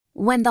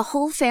When the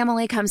whole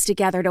family comes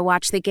together to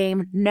watch the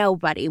game,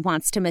 nobody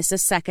wants to miss a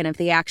second of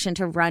the action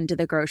to run to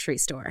the grocery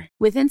store.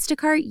 With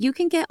Instacart, you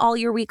can get all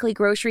your weekly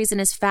groceries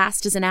in as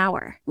fast as an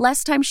hour.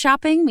 Less time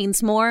shopping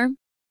means more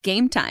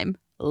game time.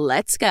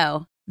 Let's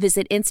go.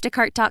 Visit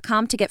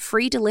instacart.com to get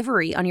free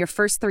delivery on your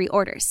first 3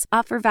 orders.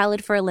 Offer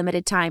valid for a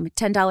limited time.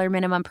 $10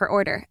 minimum per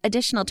order.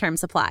 Additional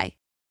terms apply.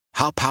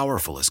 How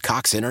powerful is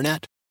Cox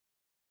Internet?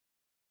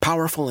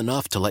 Powerful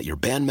enough to let your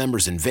band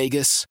members in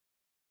Vegas,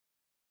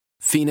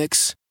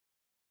 Phoenix,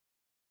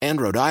 and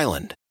Rhode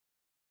Island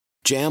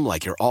jam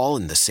like you're all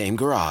in the same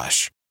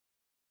garage.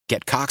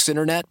 Get Cox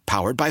Internet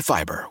powered by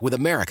fiber with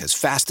America's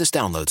fastest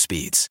download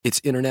speeds.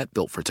 It's internet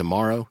built for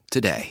tomorrow,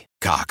 today.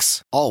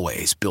 Cox,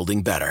 always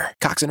building better.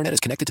 Cox Internet is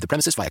connected to the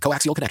premises via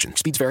coaxial connection.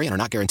 Speeds vary and are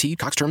not guaranteed.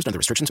 Cox terms and other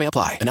restrictions may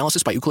apply.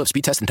 Analysis by Ookla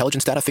Speed Test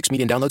Intelligence Data. Fixed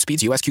median download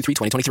speeds. US Q3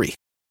 2023.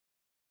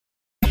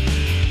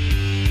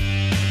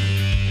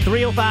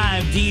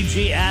 305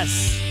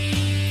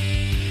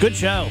 DGS. Good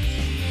show.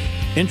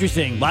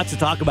 Interesting. Lots to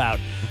talk about.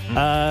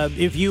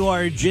 If you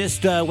are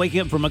just waking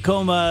up from a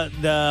coma,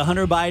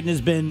 Hunter Biden has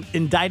been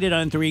indicted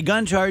on 3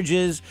 gun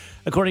charges.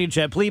 According to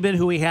Chet Pleban,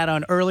 who we had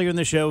on earlier in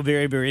the show,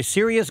 very, very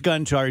serious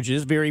gun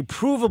charges, very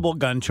provable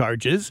gun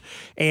charges,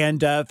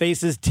 and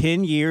faces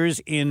 10 years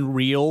in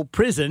real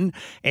prison.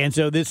 And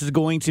so this is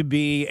going to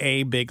be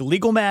a big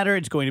legal matter.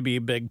 It's going to be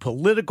a big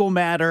political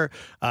matter.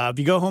 If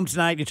you go home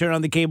tonight, you turn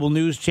on the cable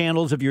news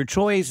channels of your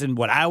choice, and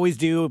what I always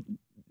do,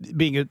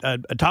 being a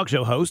talk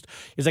show host,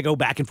 is I go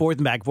back and forth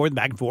and back and forth and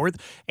back and forth,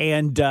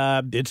 and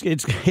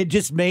it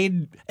just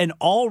made an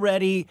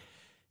already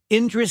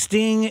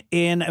interesting,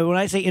 and when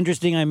I say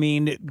interesting, I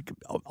mean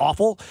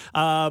awful,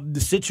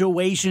 the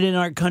situation in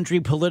our country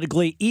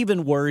politically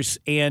even worse.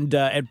 And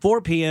at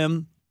 4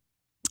 p.m.,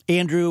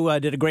 Andrew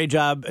did a great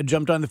job,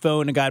 jumped on the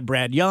phone and got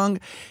Brad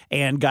Young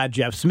and got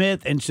Jeff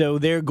Smith. And so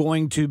they're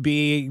going to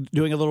be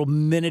doing a little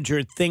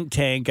miniature think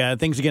tank.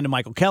 Thanks again to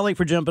Michael Kelly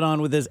for jumping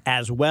on with us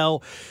as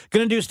well.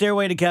 Going to do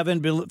Stairway to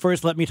Kevin, but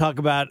first let me talk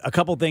about a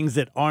couple things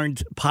that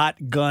aren't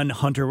pot, gun,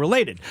 hunter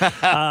related.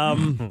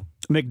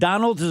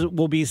 McDonald's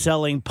will be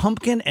selling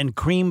pumpkin and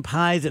cream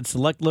pies at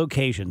select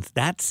locations.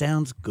 That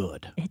sounds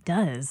good. It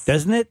does.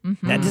 Doesn't it?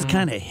 Mm-hmm. That just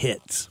kind of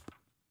hits.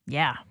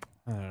 Yeah.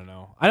 I don't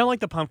know. I don't like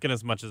the pumpkin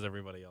as much as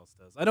everybody else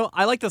does.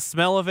 I like the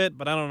smell of it,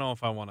 but I don't know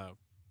if I want to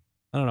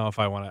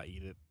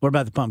eat it. What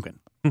about the pumpkin?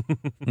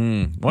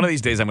 One of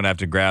these days I'm going to have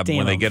to grab,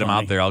 when they get them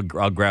out there, I'll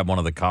grab one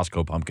of the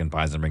Costco pumpkin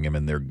pies and bring them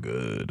in. They're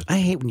good. I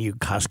hate when you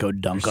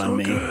Costco dunk on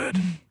me. Good.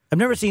 I've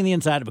never seen the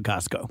inside of a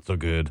Costco. So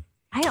good.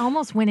 I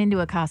almost went into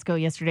a Costco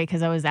yesterday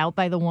because I was out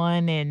by the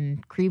one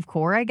in Creve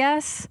Coeur, I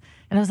guess.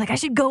 And I was like, I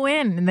should go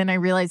in. And then I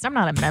realized I'm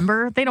not a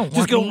member. They don't want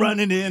just go me.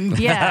 running in.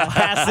 Yeah.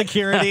 Past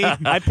security.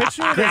 I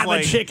picture it grab as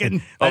like a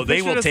chicken. Oh,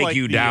 they will take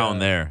you down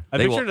there. I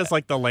picture it as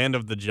like the land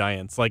of the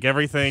giants. Like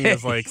everything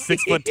is like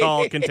 6 foot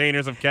tall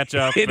containers of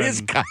ketchup. It is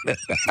kind of.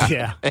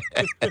 Yeah.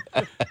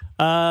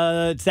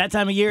 It's that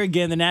time of year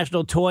again. The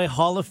National Toy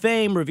Hall of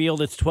Fame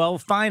revealed its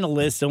 12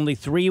 finalists. Only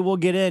 3 will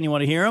get in. You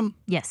want to hear them?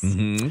 Yes.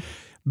 Mm-hmm.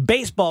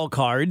 Baseball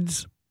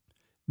cards,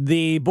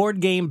 the board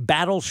game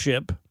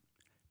Battleship,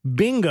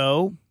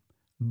 Bingo,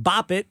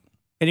 Bop It.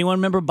 Anyone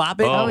remember Bop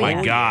It? Oh,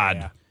 my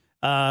yeah.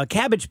 God.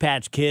 Cabbage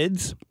Patch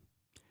Kids,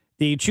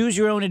 the Choose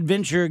Your Own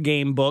Adventure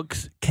game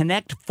books,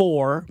 Connect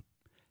 4,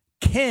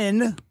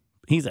 Ken,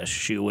 he's a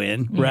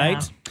shoo-in,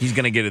 right? He's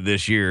going to get it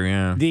this year,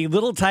 yeah. The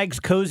Little Tykes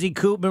Cozy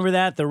Coupe, remember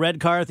that? The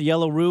red car with the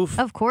yellow roof.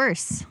 Of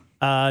course.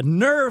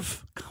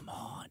 Nerf, come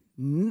on,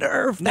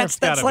 Nerf.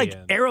 That's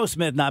like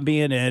Aerosmith not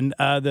being in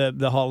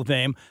the Hall of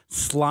Fame.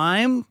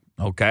 Slime,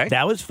 Okay.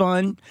 that was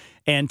fun.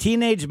 And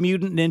Teenage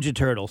Mutant Ninja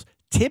Turtles.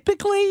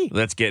 Typically,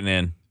 That's getting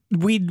in.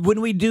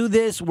 when we do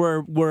this,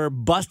 we're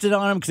busted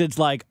on them because it's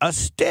like a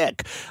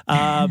stick.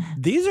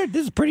 This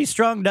is a pretty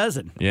strong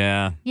dozen.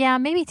 Yeah. Yeah,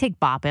 maybe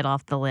take Bop It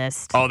off the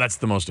list. Oh, that's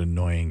the most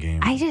annoying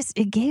game.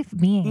 It gave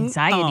me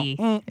anxiety.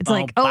 It's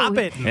like, Bop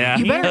It. Yeah.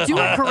 you better do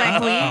it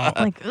correctly.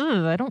 Like,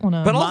 ugh, I don't want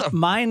to. But also,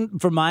 Mine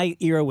for my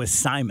era was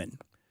Simon.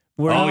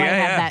 Where I yeah,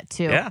 had that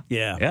too. Yeah.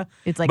 Yeah. Yeah.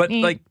 It's like, But,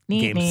 neat, like,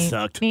 neat, games neat,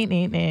 sucked. neat,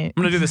 neat, neat. I'm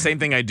going to do the same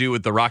thing I do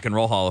with the Rock and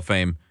Roll Hall of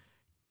Fame.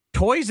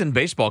 Books and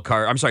baseball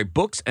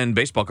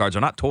cards are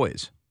not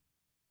toys.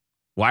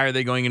 Why are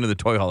they going into the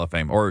Toy Hall of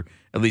Fame, or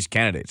at least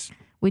candidates?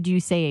 Would you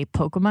say a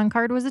Pokemon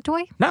card was a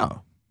toy?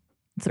 No.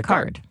 It's a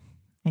card.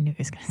 I knew he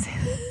was going to say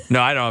that.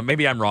 No, I don't know.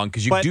 Maybe I'm wrong,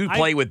 because you do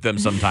play with them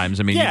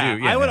sometimes. I mean, yeah, you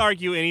do. Yeah, I would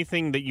argue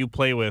anything that you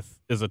play with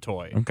is a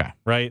toy. Okay.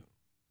 Right?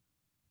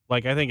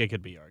 Like, I think it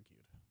could be argued.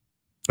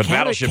 But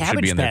Battleship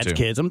should be in there, Patch too.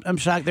 Kids. I'm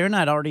shocked they're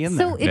not already in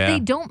So there. if they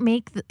don't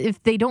make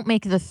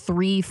the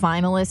 3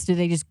 finalists, do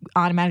they just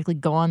automatically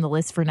go on the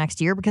list for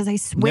next year? Because I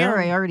swear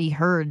I already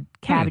heard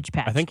Cabbage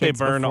Patch. I think Kids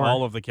they burn before.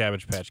 all of the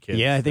Cabbage Patch Kids.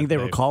 Yeah, I think they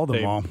recall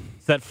them all.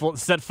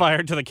 Set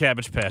fire to the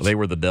Cabbage Patch. They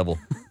were the devil.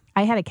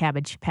 I had a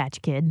Cabbage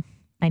Patch Kid.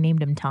 I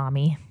named him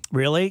Tommy.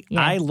 Really?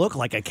 Yeah. I look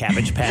like a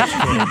Cabbage Patch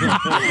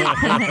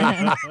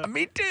Kid.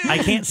 Me too. I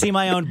can't see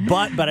my own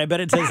butt, but I bet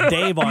it says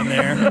Dave on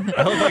there.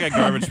 I look like a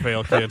Garbage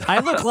Pail Kid. I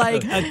look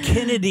like a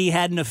Kennedy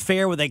had an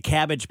affair with a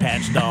Cabbage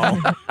Patch doll.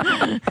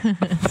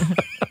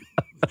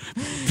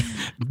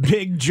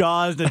 Big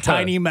jaws, a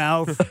tiny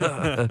mouth.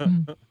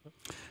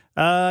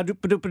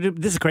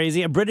 This is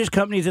crazy. A British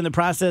company is in the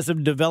process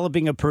of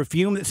developing a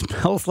perfume that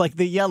smells like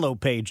the Yellow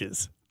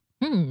Pages.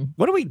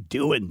 What are we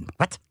doing?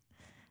 What?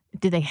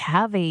 Do they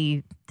have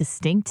a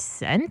distinct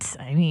scent?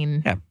 I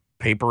mean, Yeah,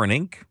 paper and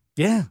ink.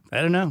 Yeah,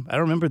 I don't know. I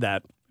don't remember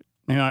that.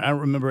 I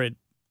don't remember it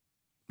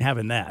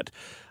having that.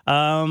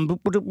 Dancing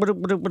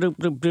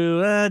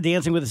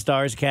with the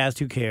Stars cast.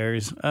 Who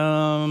cares?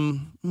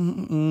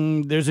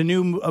 There's a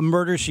new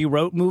Murder, She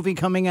Wrote movie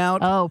coming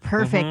out. oh,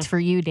 perfect for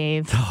you,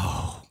 Dave.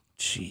 Oh,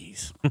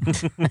 jeez.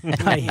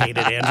 I hated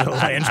Angela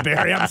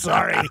Lansbury. I'm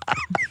sorry.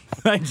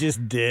 I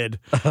just did.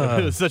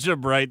 It was such a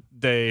bright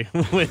day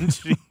when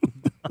she.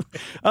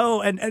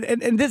 Oh, and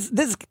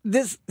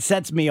this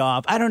sets me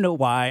off. I don't know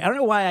why. I don't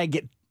know why I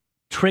get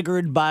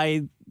triggered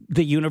by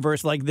the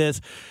universe like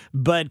this,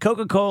 but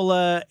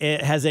Coca-Cola,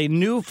 it has a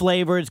new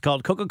flavor. It's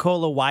called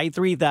Coca-Cola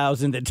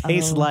Y3000 that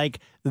tastes like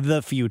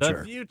the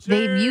future.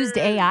 They've used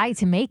AI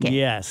to make it.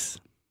 Yes.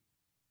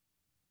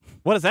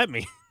 What does that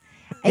mean?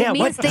 It Yeah,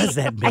 means what does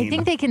that mean? I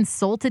think they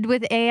consulted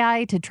with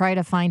AI to try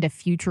to find a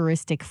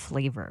futuristic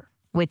flavor,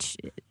 which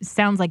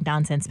sounds like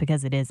nonsense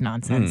because it is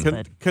nonsense.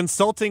 But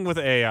Consulting with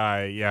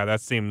AI, yeah,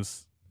 that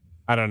seems,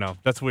 I don't know.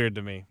 That's weird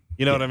to me.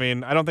 You know what I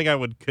mean? I don't think I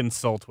would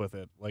consult with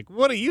it. Like,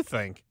 what do you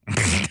think?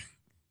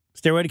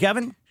 Stairway to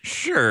Kevin?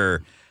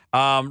 Sure.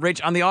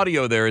 Rach, on the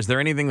audio there, is there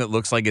anything that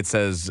looks like it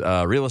says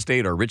real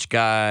estate or rich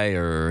guy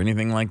or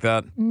anything like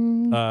that?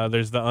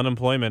 There's the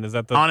unemployment. Is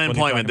that the one you're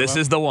Unemployment. talking This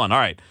about? is the one. All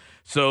right.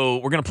 So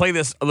we're going to play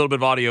this a little bit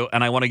of audio,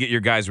 and I want to get your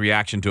guys'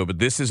 reaction to it. But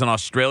this is an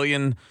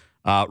Australian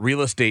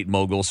real estate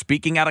mogul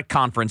speaking at a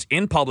conference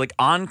in public,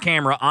 on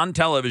camera, on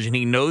television.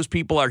 He knows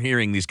people are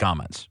hearing these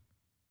comments.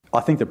 I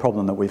think the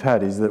problem that we've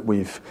had is that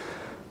we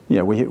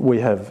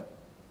have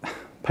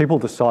people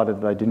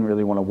decided they didn't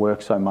really want to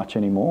work so much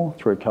anymore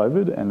through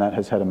COVID, and that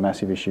has had a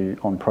massive issue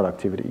on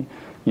productivity.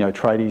 You know,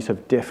 tradies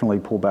have definitely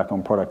pulled back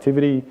on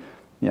productivity.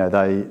 You know,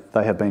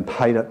 they have been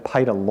paid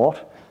a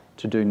lot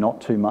to do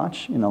not too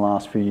much in the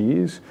last few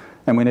years,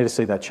 and we need to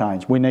see that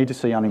change. We need to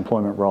see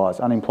unemployment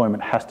rise.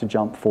 Unemployment has to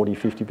jump 40,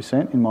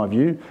 50% in my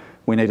view.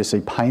 We need to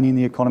see pain in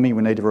the economy.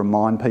 We need to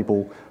remind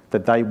people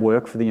that they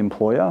work for the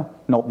employer,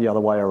 not the other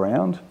way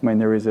around. I mean,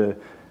 there's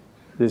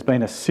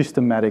been a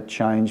systematic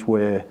change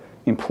where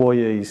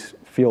employees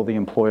feel the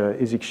employer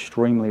is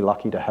extremely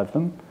lucky to have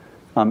them,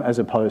 as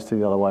opposed to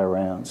the other way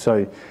around.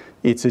 So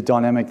it's a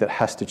dynamic that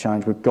has to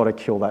change. We've got to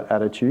kill that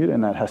attitude,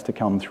 and that has to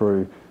come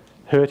through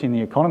hurting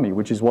the economy,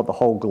 which is what the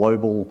whole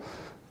global,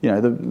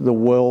 the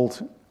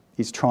world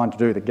is trying to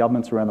do. The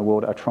governments around the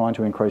world are trying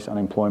to increase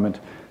unemployment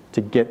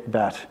to get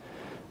that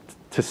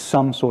to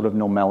some sort of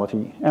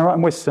normality.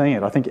 And we're seeing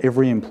it. I think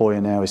every employer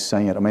now is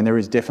seeing it. I mean, there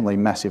is definitely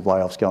massive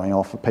layoffs going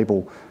off.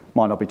 People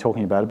might not be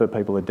talking about it, but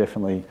people are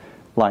definitely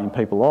laying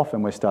people off,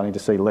 and we're starting to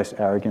see less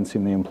arrogance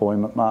in the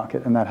employment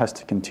market, and that has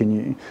to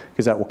continue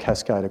because that will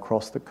cascade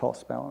across the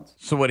cost balance.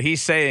 So what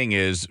he's saying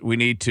is we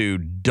need to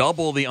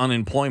double the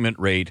unemployment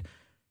rate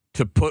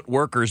to put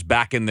workers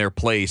back in their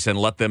place and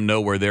let them know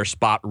where their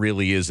spot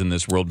really is in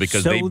this world,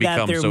 because they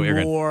become so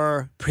arrogant.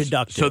 More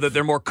productive. So that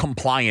they're more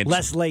compliant.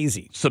 Less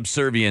lazy.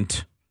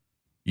 Subservient.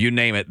 You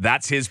name it.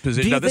 That's his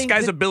position. Now, this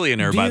guy's a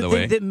billionaire, by the way.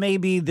 Do you think that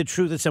maybe the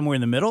truth is somewhere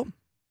in the middle?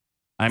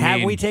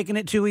 Have we taken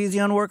it too easy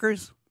on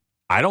workers?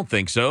 I don't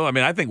think so. I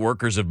mean, I think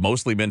workers have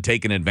mostly been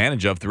taken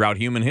advantage of throughout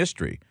human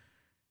history.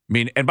 I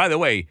mean, and by the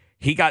way,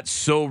 he got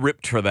so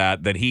ripped for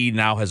that he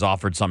now has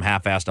offered some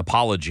half-assed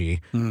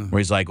apology where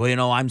he's like,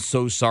 well, I'm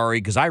so sorry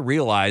because I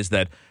realize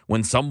that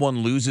when someone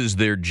loses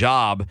their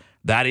job,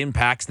 that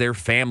impacts their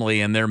family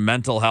and their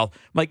mental health.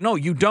 I'm like, no,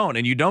 you don't,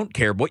 and you don't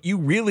care. What you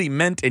really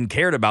meant and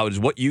cared about is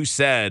what you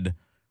said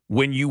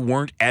when you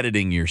weren't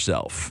editing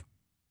yourself.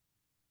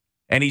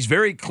 And he's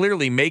very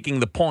clearly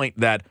making the point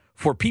that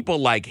for people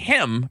like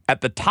him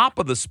at the top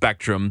of the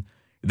spectrum,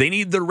 they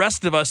need the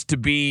rest of us to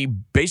be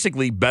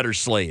basically better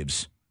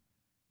slaves.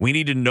 We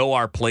need to know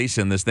our place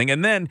in this thing.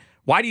 And then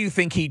why do you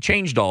think he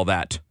changed all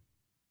that?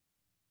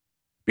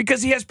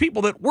 Because he has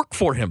people that work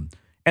for him,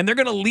 and they're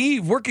going to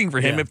leave working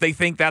for him if they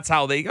think that's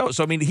how they go.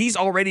 So, I mean, he's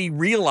already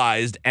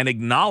realized and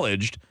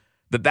acknowledged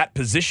that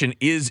position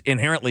is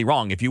inherently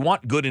wrong. If you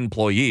want good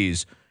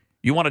employees,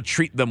 you want to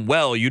treat them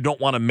well. You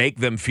don't want to make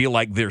them feel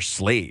like they're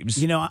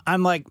slaves.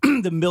 I'm like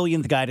the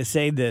millionth guy to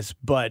say this,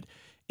 but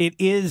it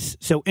is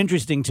so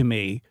interesting to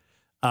me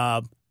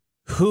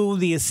who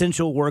the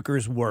essential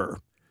workers were.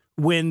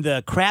 When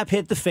the crap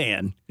hit the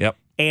fan,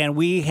 and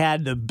we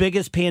had the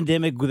biggest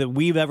pandemic that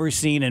we've ever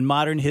seen in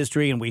modern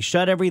history, and we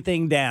shut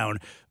everything down,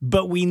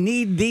 but we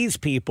need these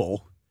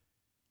people.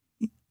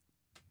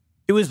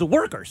 It was the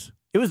workers.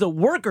 It was the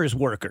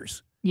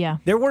workers. Yeah.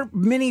 There weren't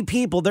many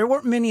people. There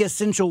weren't many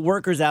essential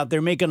workers out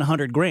there making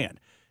 $100,000.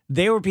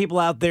 they were people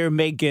out there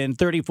making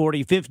 30,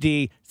 40,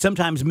 50,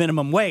 sometimes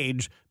minimum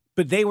wage,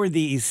 but they were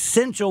the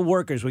essential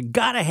workers. We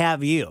got to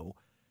have you.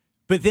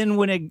 But then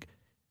when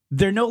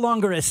they're no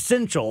longer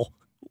essential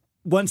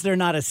once they're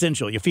not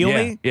essential. You feel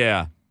me?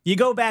 Yeah. You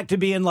go back to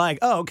being like,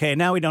 oh, okay,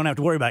 now we don't have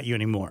to worry about you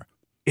anymore.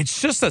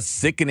 It's just a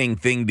sickening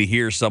thing to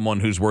hear someone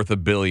who's worth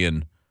 $1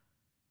 billion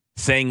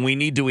saying we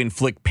need to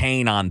inflict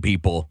pain on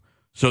people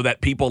so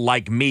that people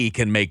like me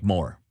can make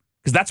more.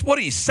 Because that's what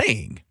he's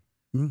saying.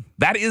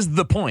 That is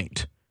the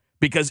point.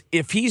 Because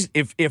if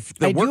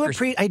the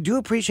workers... I do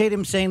appreciate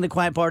him saying the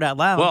quiet part out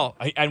loud. Well,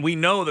 and we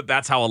know that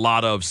that's how a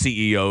lot of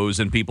CEOs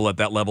and people at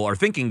that level are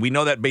thinking. We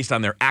know that based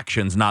on their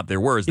actions, not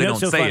their words. They don't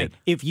say it.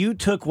 If you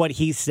took what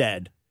he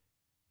said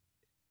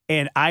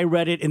and I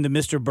read it in the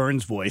Mr.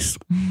 Burns voice,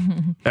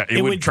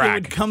 it would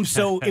track. It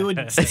would it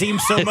would seem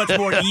so much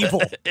more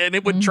evil. And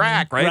it would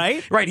track,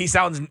 right? Right. He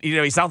sounds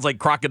like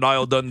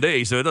Crocodile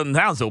Dundee, so it doesn't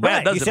sound so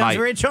bad, does it? He sounds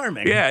very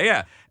charming.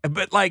 Yeah.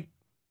 But like,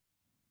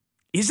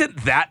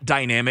 isn't that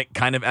dynamic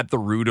kind of at the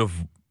root of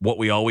what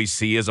we always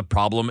see as a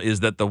problem is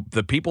that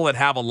the people that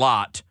have a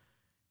lot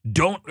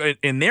don't,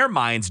 in their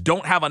minds,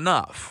 don't have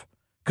enough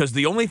because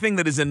the only thing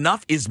that is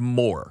enough is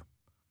more.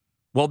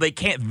 Well, they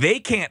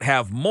can't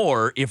have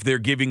more if they're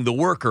giving the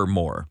worker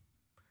more.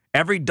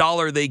 Every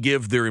dollar they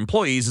give their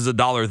employees is a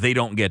dollar they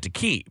don't get to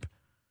keep,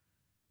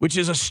 which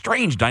is a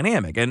strange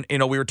dynamic. And,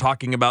 we were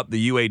talking about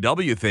the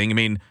UAW thing. I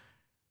mean,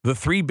 the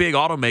three big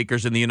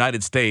automakers in the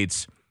United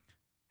States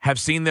have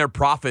seen their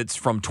profits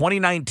from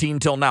 2019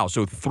 till now.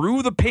 So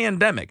through the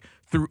pandemic,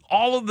 through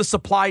all of the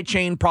supply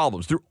chain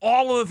problems, through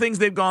all of the things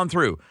they've gone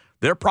through,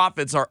 their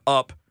profits are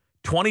up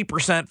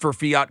 20% for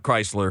Fiat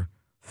Chrysler,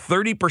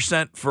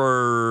 30%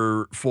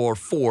 for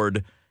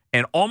Ford,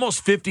 and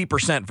almost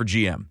 50% for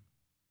GM.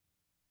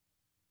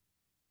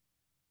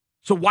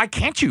 So why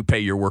can't you pay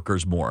your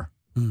workers more?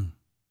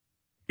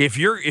 If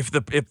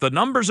the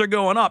numbers are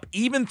going up,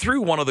 even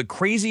through one of the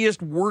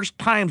craziest, worst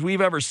times we've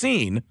ever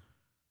seen,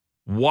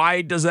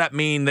 why does that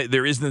mean that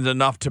there isn't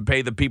enough to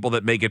pay the people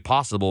that make it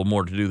possible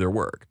more to do their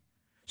work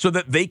so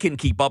that they can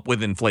keep up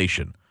with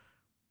inflation?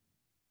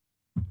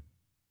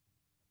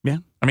 Yeah.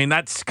 I mean,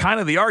 that's kind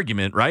of the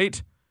argument,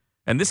 right?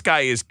 And this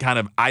guy is kind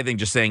of, I think,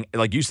 just saying,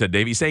 like you said,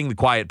 Dave, he's saying the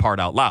quiet part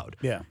out loud.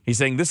 Yeah. He's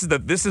saying this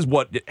is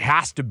what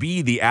has to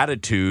be the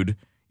attitude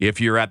if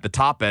you're at the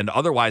top end.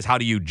 Otherwise, how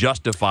do you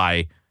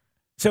justify?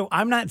 So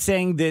I'm not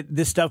saying that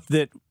the stuff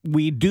that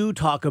we do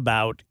talk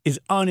about is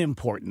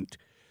unimportant.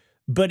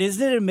 But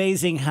isn't it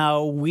amazing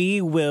how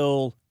we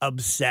will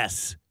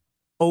obsess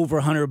over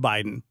Hunter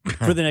Biden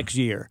for the next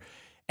year?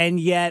 And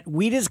yet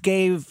we just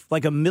gave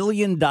like $1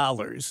 million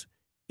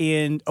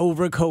in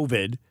over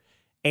COVID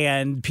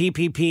and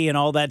PPP and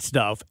all that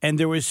stuff. And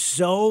there was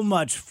so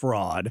much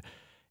fraud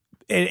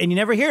and you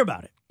never hear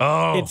about it.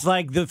 Oh, it's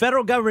like the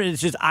federal government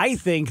is just, I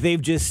think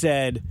they've just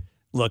said,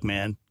 look,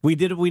 man, we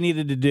did what we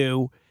needed to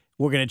do.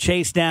 We're going to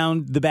chase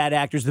down the bad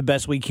actors the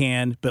best we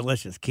can, but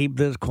let's just keep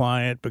this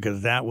quiet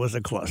because that was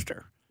a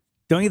cluster.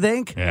 Don't you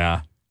think?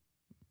 Yeah.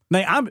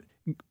 Now, I'm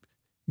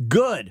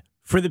good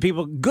for the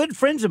people. Good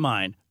friends of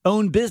mine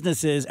own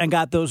businesses and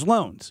got those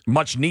loans.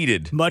 Much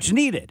needed.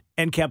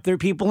 And kept their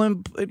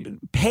people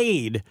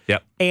paid.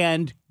 Yep.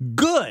 And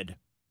good.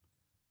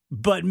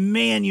 But,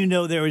 man,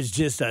 there was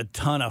just a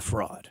ton of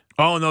fraud.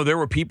 Oh, no, there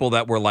were people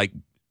that were like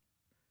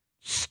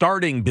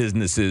starting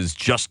businesses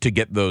just to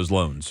get those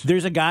loans.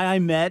 There's a guy I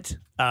met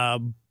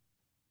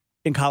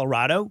in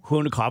Colorado who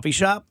owned a coffee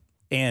shop,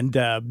 and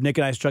Nick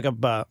and I struck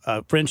up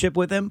a friendship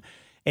with him,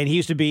 and he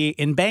used to be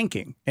in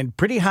banking and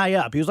pretty high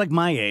up. He was like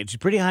my age,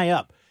 pretty high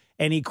up,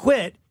 and he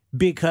quit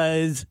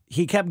because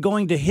he kept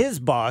going to his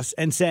boss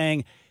and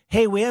saying,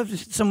 hey, we have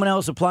someone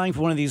else applying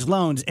for one of these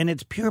loans, and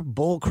it's pure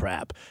bull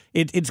crap.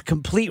 It's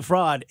complete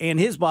fraud. And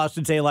his boss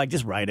would say, like,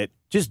 just write it.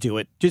 Just do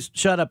it. Just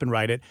shut up and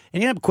write it.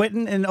 And he ended up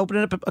quitting and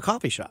opening up a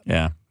coffee shop.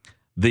 Yeah.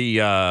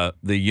 The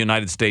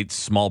United States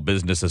Small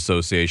Business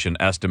Association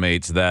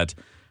estimates that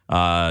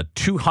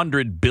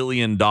 $200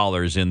 billion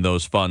in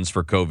those funds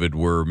for COVID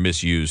were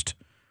misused.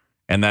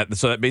 And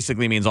so that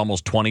basically means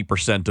almost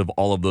 20% of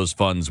all of those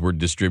funds were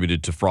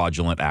distributed to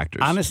fraudulent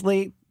actors.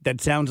 Honestly,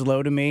 that sounds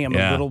low to me. I'm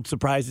a little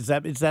surprised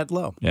it's that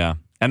low. Yeah.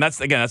 And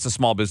that's a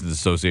Small Business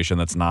Association.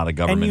 That's not a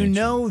government.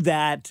 And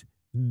that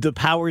the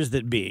powers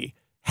that be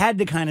had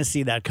to kind of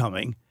see that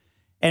coming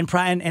and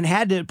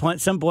had to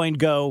at some point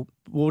go,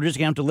 well, we're just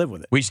going to have to live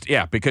with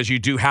it. Because you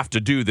do have to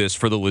do this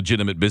for the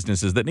legitimate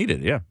businesses that need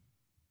it. Yeah.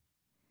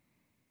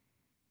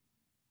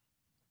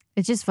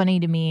 It's just funny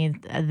to me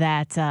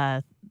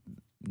that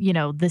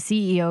the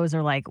CEOs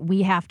are like,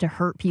 we have to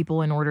hurt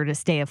people in order to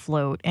stay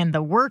afloat. And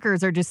the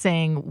workers are just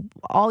saying,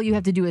 all you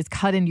have to do is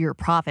cut into your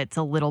profits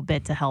a little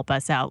bit to help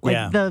us out.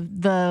 Like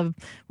the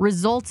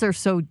results are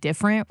so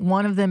different.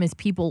 One of them is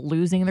people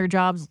losing their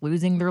jobs,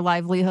 losing their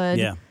livelihood.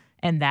 Yeah.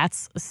 And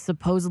that's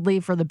supposedly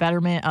for the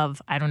betterment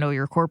of,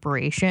 your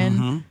corporation.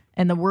 Mm-hmm.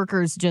 And the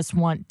workers just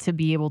want to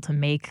be able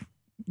to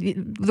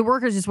the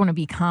workers just want to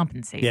be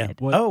compensated.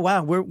 Yeah. Oh,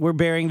 wow. We're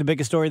bearing the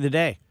biggest story of the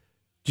day.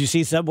 Did you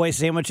see Subway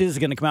sandwiches are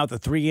going to come out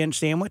with a 3-inch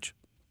sandwich?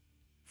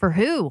 For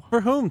who?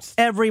 For whom?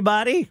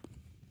 Everybody.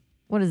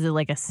 What is it,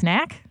 like a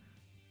snack?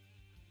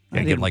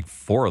 I get like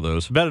 4 of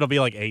those. I bet it'll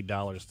be like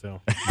 $8 too.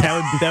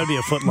 That would be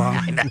a foot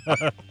long.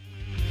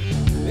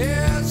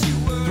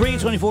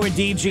 324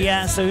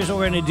 DGS. So here's what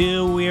we're going to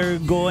do. We're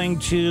going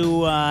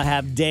to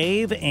have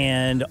Dave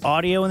and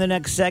audio in the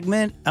next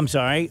segment. I'm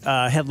sorry,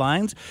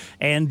 headlines.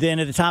 And then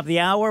at the top of the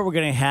hour, we're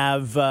going to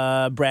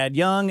have Brad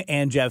Young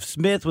and Jeff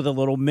Smith with a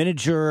little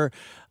miniature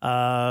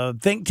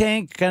think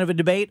tank, kind of a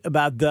debate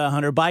about the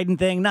Hunter Biden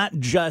thing. Not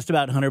just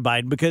about Hunter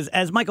Biden, because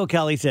as Michael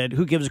Kelly said,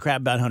 who gives a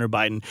crap about Hunter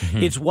Biden?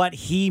 It's what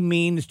he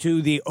means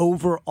to the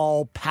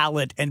overall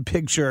palette and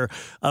picture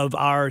of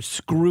our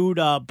screwed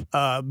up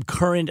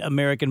current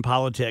American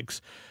politics.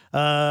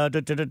 A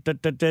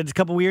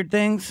couple weird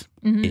things.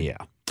 Yeah.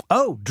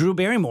 Oh, Drew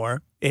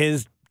Barrymore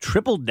is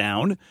tripled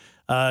down.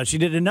 She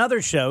did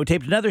another show,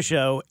 taped another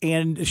show,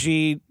 and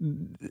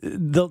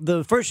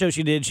the first show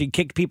she did, she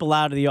kicked people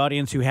out of the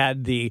audience who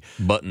had the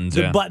Buttons,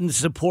 buttons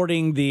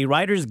supporting the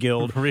Writers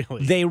Guild.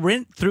 Really? They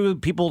went through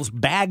people's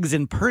bags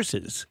and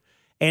purses,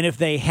 and if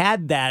they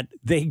had that,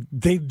 they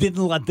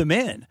didn't let them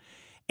in.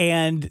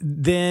 And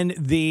then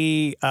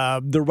the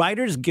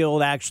Writers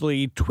Guild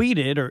actually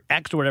tweeted, or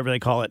X or whatever they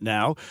call it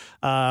now,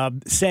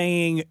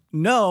 saying,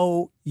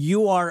 no,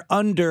 you are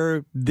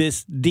under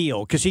this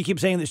deal. Because she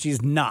keeps saying that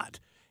she's not.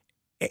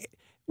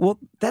 Well,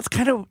 that's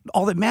kind of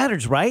all that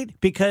matters, right?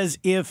 Because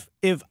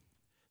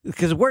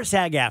because we're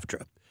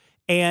SAG-AFTRA,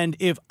 and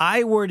if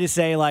I were to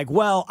say, like,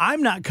 well,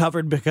 I'm not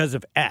covered because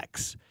of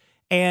X,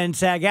 and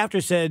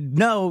SAG-AFTRA said,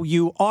 no,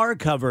 you are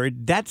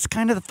covered, that's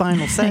kind of the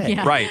final say.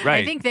 Yeah. Right.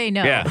 I think they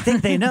know. Yeah. I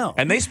think they know.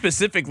 And they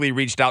specifically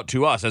reached out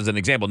to us as an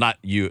example, not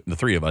you, the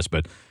 3 of us,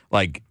 but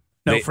like.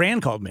 No, Fran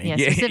called me. Yeah.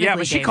 Yeah, Specifically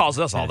but she Dave. calls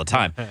us all the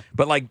time.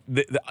 But like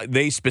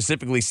they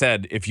specifically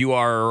said, if you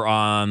are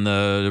on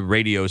the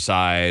radio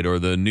side or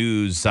the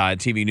news side,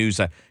 TV news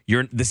side,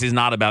 this is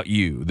not about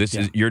you.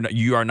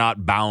 You are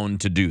not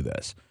bound to do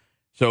this.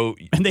 So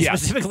And they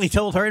specifically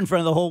told her in front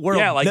of the whole world.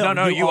 yeah, like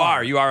no, you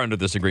are under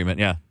this agreement.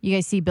 Yeah, You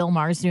guys see Bill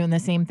Maher's doing the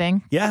same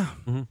thing? Yeah.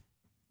 Mm-hmm.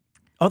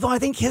 Although I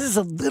think his is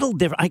a little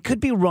different. I could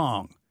be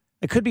wrong.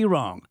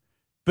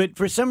 But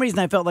for some reason,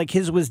 I felt like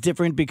his was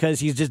different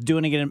because he's just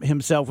doing it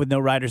himself with no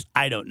writers.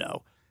 I don't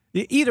know.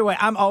 Either way,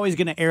 I'm always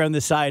going to err on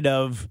the side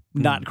of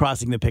not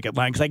crossing the picket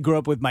line because I grew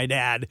up with my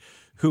dad,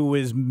 who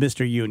was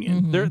Mr.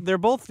 Union. They're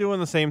both doing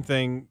the same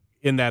thing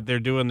in that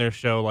they're doing their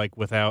show like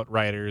without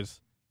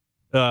writers.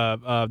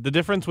 The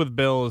difference with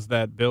Bill is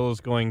that Bill is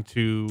going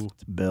to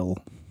Bill.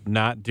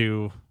 not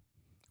do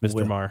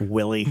Mr. Maher.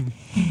 Willie.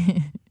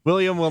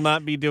 William will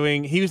not be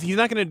doing. He's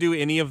not going to do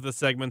any of the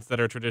segments that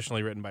are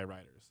traditionally written by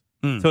writers.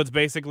 So it's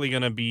basically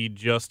going to be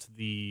just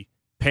the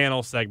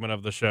panel segment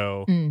of the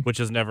show, which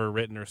is never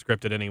written or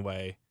scripted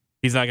anyway.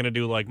 He's not going to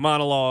do like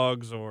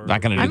monologues or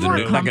not going to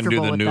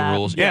do the new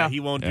rules. Yeah, he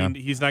won't. Do,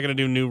 he's not going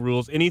to do new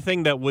rules.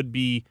 Anything that would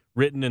be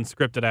written and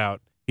scripted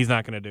out, he's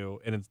not going to do,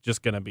 and it's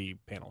just going to be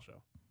panel show.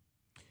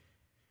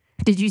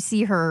 Did you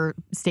see her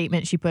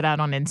statement she put out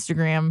on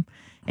Instagram?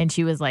 And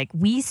she was like,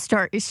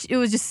 it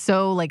was just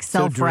so like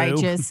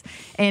self-righteous.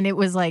 And it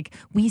was like,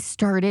 we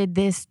started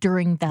this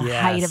during the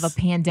height of a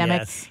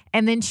pandemic. Yes.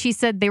 And then she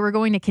said they were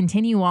going to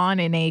continue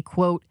on in a,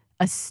 quote,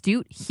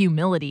 astute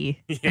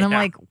humility. Yeah. And I'm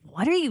like,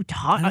 what are you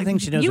talking? I don't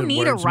think she knows You what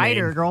need a words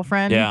writer, mean.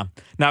 girlfriend. Yeah.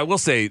 Now I will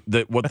say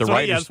that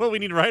That's what we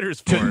need writers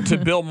for. to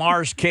Bill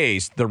Maher's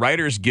case, the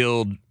Writers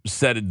Guild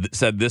said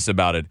this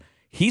about it.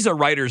 He's a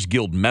Writers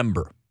Guild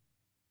member.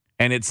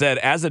 And it said,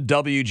 as a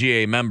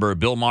WGA member,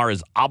 Bill Maher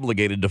is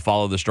obligated to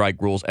follow the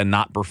strike rules and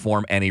not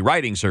perform any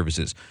writing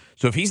services.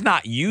 So if he's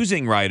not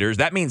using writers,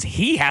 that means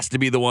he has to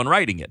be the one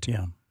writing it.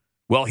 Yeah.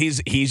 Well,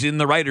 he's in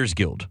the Writers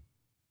Guild.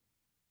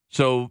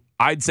 So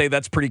I'd say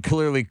that's pretty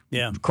clearly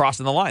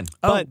crossing the line.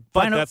 But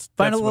final that's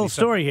little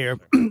story here.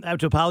 I have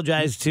to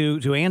apologize to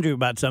Andrew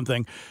about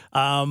something.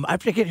 I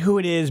forget who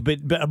it is, but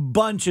a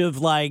bunch of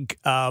like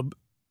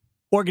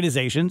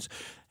organizations,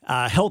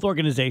 health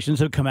organizations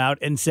have come out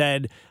and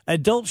said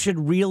adults should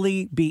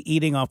really be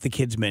eating off the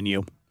kids'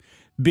 menu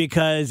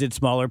because it's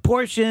smaller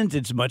portions,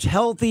 it's much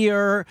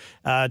healthier.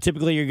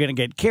 Typically, you're going to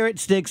get carrot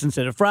sticks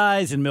instead of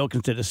fries and milk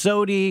instead of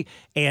soda,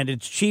 and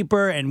it's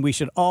cheaper, and we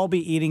should all be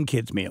eating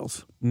kids'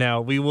 meals.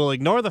 Now, we will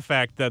ignore the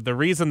fact that the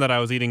reason that I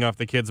was eating off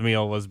the kids'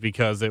 meal was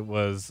because it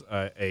was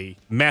a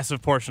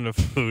massive portion of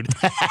food.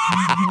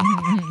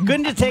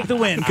 Couldn't you take the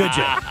win, could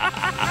you?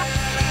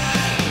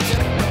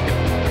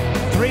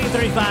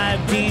 335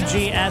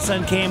 DGS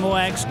on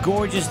KMOX.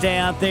 Gorgeous day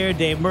out there.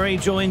 Dave Murray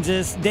joins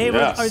us. Dave,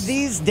 are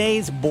these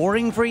days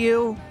boring for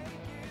you?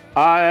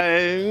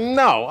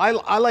 No.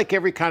 I like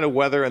every kind of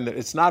weather, and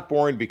it's not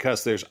boring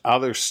because there's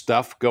other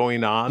stuff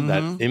going on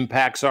that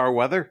impacts our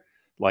weather,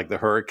 like the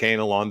hurricane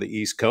along the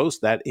East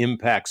Coast. That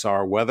impacts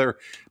our weather.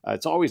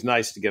 It's always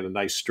nice to get a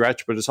nice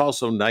stretch, but it's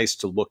also nice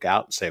to look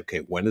out and say, okay,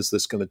 when is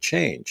this going to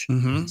change?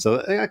 So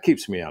that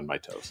keeps me on my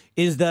toes.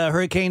 Is the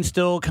hurricane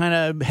still kind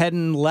of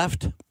heading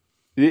left?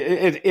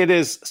 It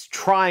is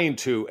trying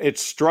to.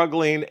 It's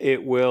struggling.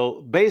 It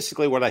will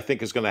basically what I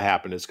think is going to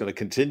happen. It's going to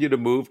continue to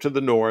move to the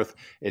north.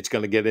 It's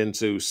going to get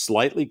into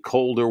slightly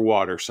colder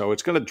water. So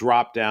it's going to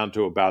drop down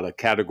to about a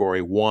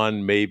Category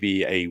 1,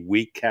 maybe a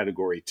weak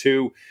Category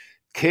 2.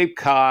 Cape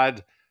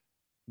Cod,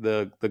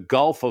 the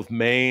Gulf of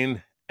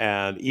Maine,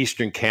 and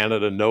eastern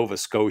Canada, Nova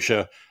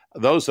Scotia,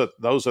 those are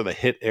the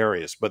hit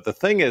areas. But the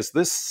thing is,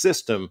 this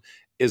system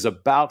is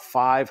about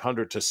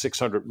 500 to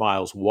 600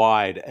 miles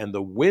wide, and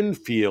the wind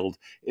field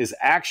is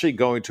actually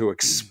going to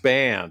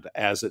expand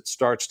as it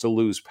starts to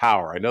lose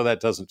power. I know that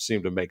doesn't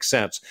seem to make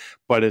sense,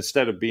 but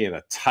instead of being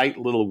a tight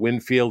little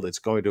wind field, it's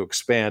going to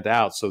expand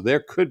out. So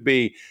there could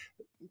be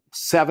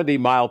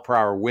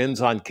 70-mile-per-hour winds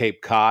on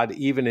Cape Cod,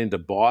 even into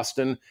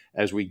Boston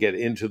as we get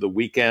into the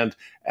weekend.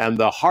 And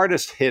the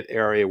hardest hit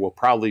area will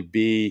probably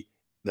be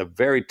the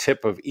very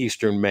tip of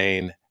eastern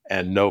Maine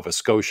and Nova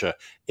Scotia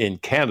in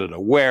Canada,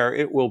 where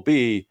it will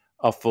be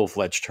a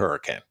full-fledged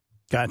hurricane.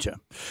 Gotcha.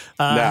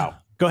 Now,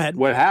 go ahead.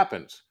 What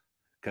happens,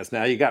 because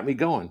now you got me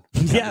going.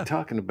 Yeah.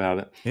 Talking about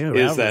it. Yeah,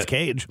 is that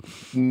cage.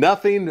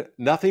 Nothing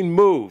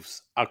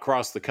moves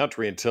across the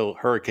country until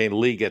Hurricane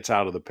Lee gets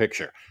out of the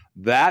picture.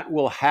 That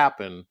will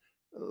happen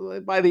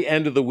by the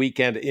end of the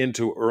weekend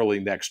into early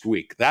next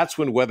week. That's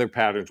when weather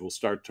patterns will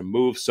start to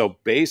move. So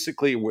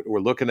basically what we're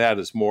looking at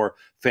is more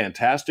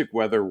fantastic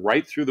weather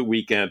right through the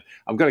weekend.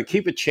 I'm going to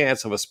keep a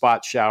chance of a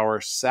spot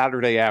shower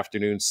Saturday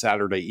afternoon,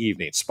 Saturday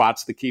evening.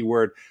 Spot's the key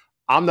word.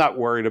 I'm not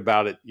worried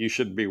about it. You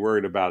shouldn't be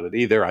worried about it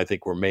either. I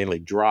think we're mainly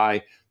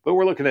dry, but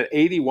we're looking at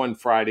 81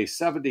 Friday,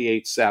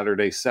 78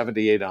 Saturday,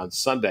 78 on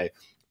Sunday.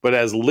 But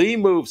as Lee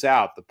moves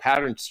out, the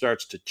pattern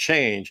starts to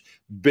change.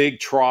 Big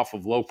trough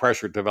of low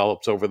pressure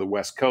develops over the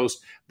West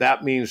Coast.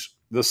 That means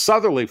the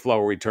southerly flow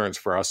returns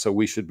for us. So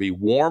we should be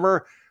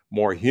warmer,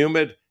 more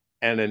humid,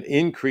 and an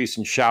increase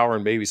in shower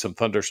and maybe some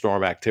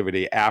thunderstorm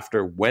activity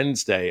after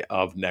Wednesday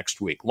of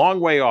next week. Long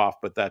way off,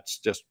 but that's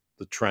just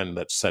the trend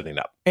that's setting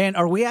up. And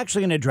are we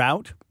actually in a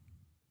drought?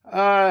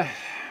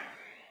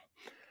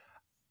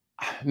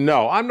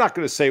 No, I'm not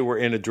going to say we're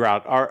in a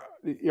drought.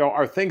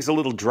 Are things a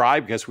little dry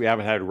because we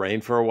haven't had rain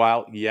for a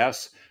while?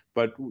 Yes,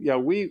 but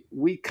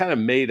we kind of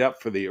made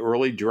up for the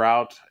early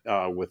drought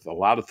with a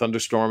lot of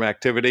thunderstorm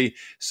activity.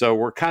 So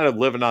we're kind of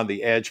living on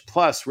the edge.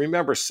 Plus,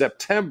 remember,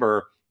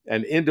 September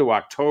and into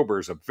October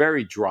is a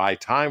very dry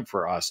time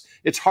for us.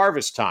 It's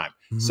harvest time,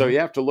 so you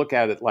have to look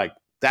at it like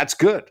that's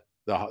good.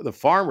 The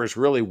farmers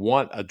really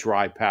want a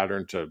dry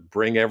pattern to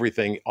bring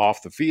everything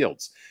off the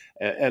fields,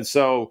 and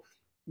so.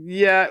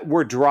 Yeah,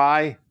 we're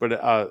dry, but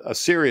a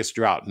serious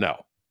drought,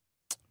 no.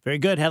 Very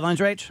good. Headlines,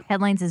 Rach?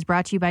 Headlines is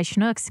brought to you by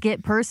Schnucks.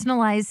 Get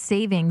personalized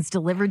savings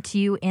delivered to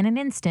you in an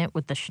instant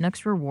with the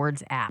Schnucks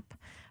Rewards app.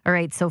 All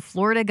right, so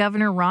Florida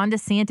Governor Ron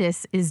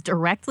DeSantis is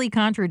directly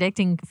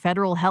contradicting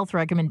federal health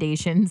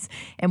recommendations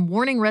and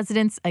warning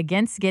residents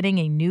against getting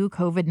a new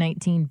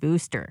COVID-19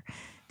 booster.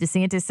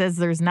 DeSantis says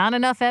there's not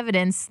enough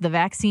evidence the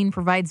vaccine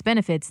provides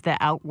benefits that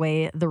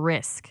outweigh the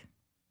risk.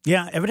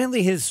 Yeah,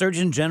 evidently his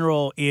Surgeon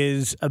General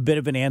is a bit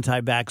of an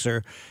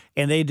anti-vaxxer,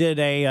 and they did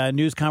a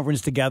news conference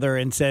together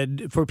and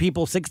said for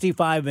people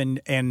 65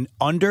 and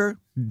under,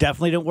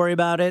 definitely don't worry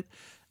about it.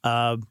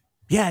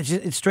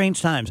 It's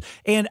strange times.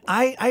 And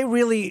I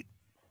really,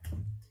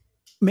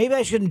 maybe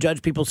I shouldn't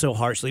judge people so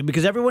harshly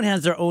because everyone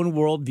has their own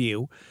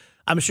worldview.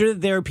 I'm sure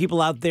that there are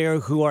people out there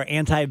who are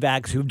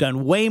anti-vax who've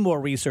done way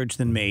more research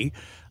than me.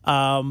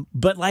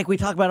 But like we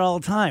talk about all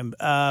the time,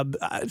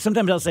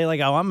 sometimes I'll say like,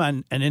 oh, I'm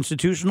an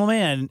institutional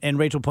man. And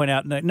Rachel point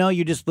out, no,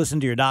 you just listen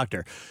to your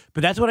doctor.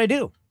 But that's what I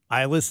do.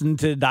 I listen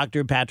to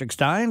Dr. Patrick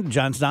Stein,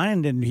 John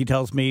Stein, and he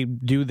tells me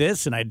do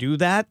this and I do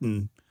that.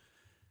 And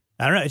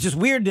I don't know. It's just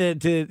weird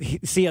to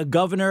see a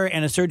governor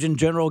and a surgeon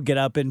general get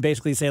up and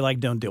basically say like,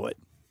 don't do it.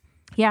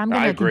 Yeah, I'm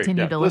going to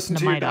continue to listen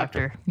to my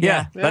doctor.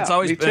 Yeah, that's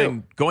always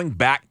been going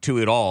back to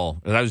it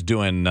all. I was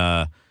doing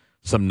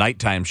some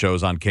nighttime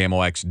shows on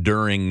KMOX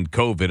during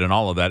COVID and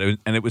all of that. And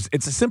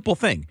it's a simple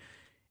thing.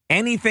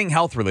 Anything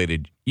health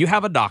related, you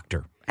have a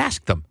doctor.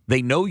 Ask them.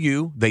 They know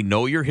you. They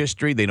know your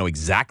history. They know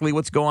exactly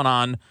what's going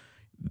on.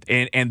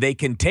 And they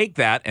can take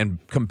that and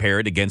compare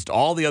it against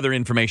all the other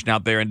information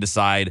out there and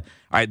decide,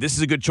 all right, this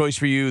is a good choice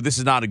for you. This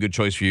is not a good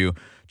choice for you.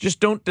 Just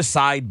don't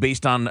decide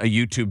based on a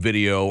YouTube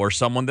video or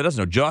someone that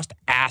doesn't know. Just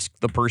ask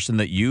the person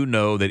that you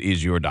know that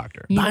is your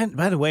doctor. By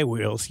the way,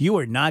 Wheels, you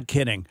are not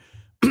kidding.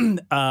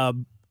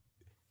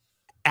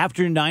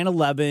 After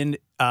 9/11,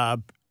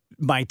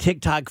 my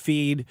TikTok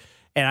feed,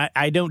 and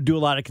I don't do a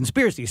lot of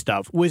conspiracy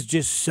stuff, was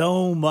just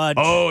so much.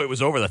 Oh, it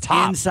was over the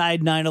top.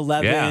 Inside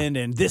 9/11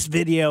 and this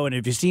video, and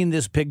have you seen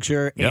this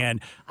picture? Yep.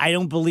 And I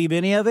don't believe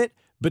any of it,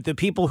 but the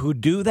people who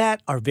do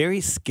that are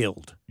very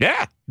skilled.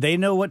 Yeah. They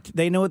know what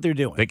they're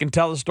doing. They can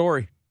tell the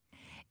story.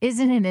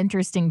 Isn't it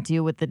interesting,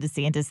 too, with the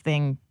DeSantis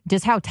thing,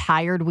 just how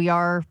tired we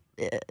are?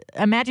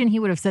 Imagine he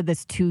would have said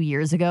this 2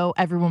 years ago.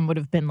 Everyone would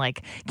have been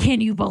like,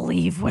 can you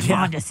believe what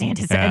Ron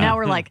DeSantis said? And now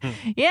we're like,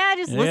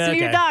 just listen to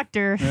your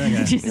doctor.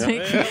 Okay. Just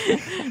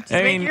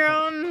make your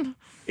own.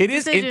 It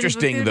is decisions with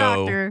interesting, your though.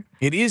 doctor.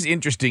 It is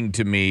interesting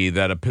to me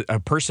that a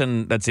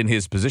person that's in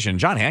his position,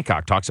 John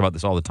Hancock talks about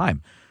this all the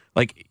time.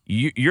 Like,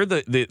 you're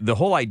the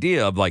whole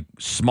idea of, like,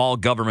 small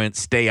government,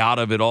 stay out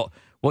of it all.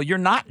 Well, you're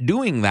not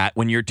doing that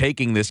when you're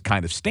taking this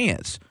kind of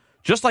stance.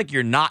 Just like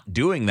you're not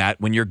doing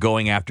that when you're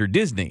going after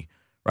Disney,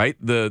 right?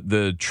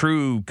 The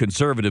true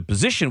conservative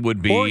position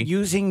would be... Or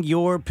using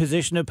your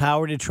position of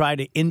power to try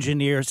to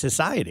engineer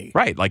society.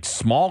 Right, like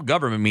small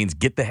government means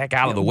get the heck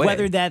out of the way.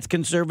 Whether that's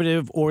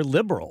conservative or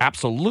liberal.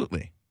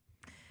 Absolutely.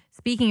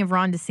 Speaking of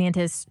Ron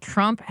DeSantis,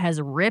 Trump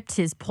has ripped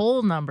his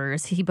poll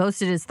numbers. He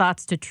posted his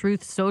thoughts to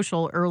Truth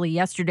Social early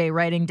yesterday,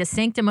 writing,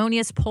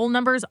 "DeSanctimonious poll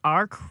numbers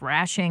are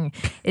crashing.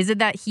 Is it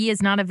that he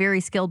is not a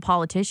very skilled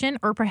politician,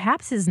 or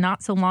perhaps his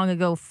not so long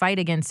ago fight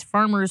against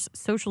farmers,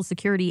 Social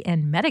Security,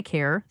 and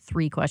Medicare?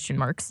 3 question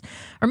marks.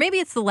 Or maybe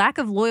it's the lack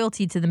of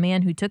loyalty to the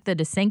man who took the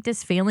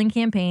DeSantis failing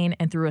campaign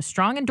and through a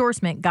strong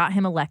endorsement got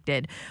him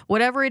elected.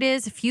 Whatever it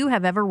is, few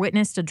have ever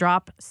witnessed a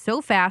drop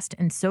so fast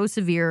and so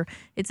severe.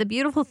 It's a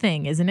beautiful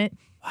thing, isn't it?"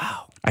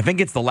 Wow. I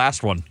think it's the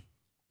last one.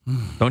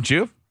 Don't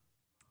you?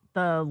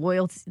 The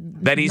loyalty,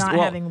 That he's not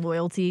having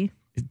loyalty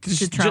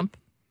to Trump.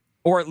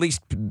 Or at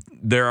least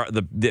there are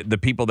the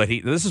people that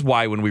he... This is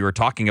why when we were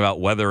talking about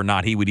whether or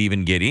not he would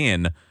even get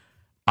in,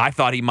 I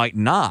thought he might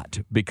not,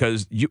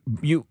 because you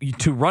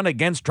to run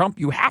against Trump,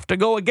 you have to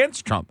go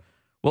against Trump.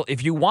 Well,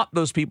 if you want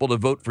those people to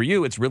vote for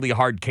you, it's really a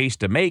hard case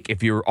to make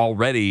if you're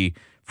already,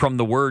 from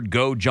the word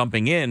go,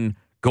 jumping in,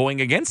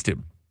 going against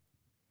him.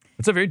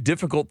 It's a very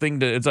difficult thing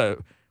to... It's a...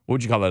 What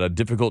would you call that? A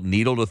difficult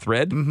needle to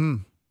thread? Mm-hmm.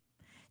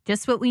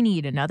 Just what we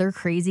need, another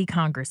crazy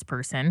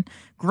congressperson.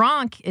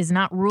 Gronk is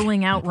not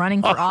ruling out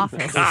running for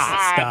office.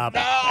 Stop.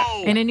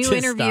 No! In a new Just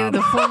interview, stop.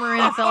 the former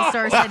NFL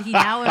star said he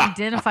now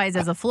identifies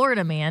as a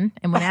Florida man.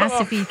 And when asked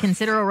if he'd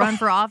consider a run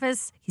for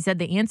office, he said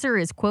the answer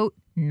is, quote,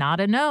 not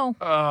a no.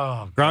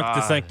 Oh, Gronk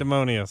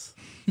DeSanctimonious.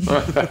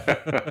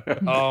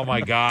 oh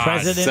my God.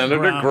 President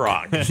Senator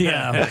Gronk. Gronk.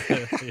 Yeah.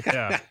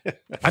 Yeah.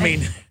 I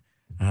mean,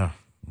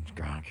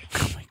 Gronk.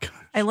 Oh, my God.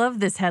 I love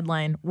this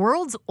headline.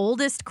 World's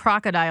oldest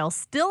crocodile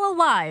still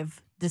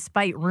alive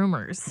despite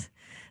rumors.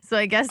 So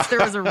I guess there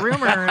was a rumor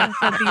that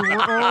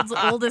the world's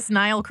oldest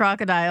Nile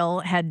crocodile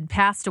had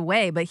passed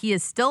away, but he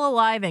is still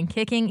alive and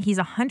kicking. He's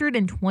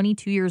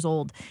 122 years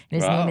old,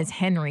 and his name is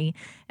Henry.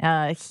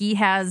 He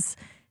has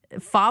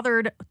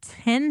fathered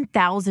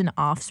 10,000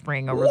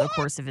 offspring over the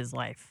course of his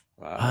life.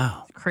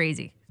 Wow. It's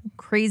crazy.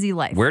 Crazy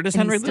life. Where does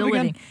And Henry he's still live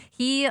again? living.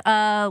 He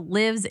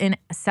lives in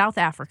South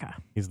Africa.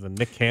 He's the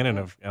Nick Cannon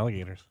of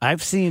alligators.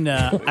 I've seen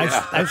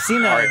I've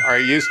seen Are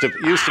used to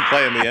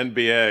play in the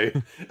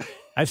NBA.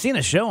 I've seen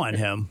a show on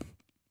him.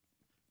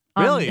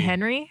 Really?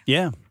 Henry?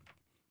 Yeah.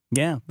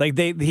 Yeah. Like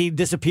he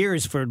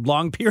disappears for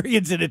long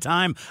periods at a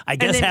time, I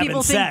guess then having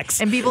people think- sex.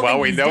 and people Well,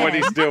 think we he's know what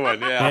dead. he's doing.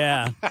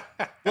 Yeah. Yeah.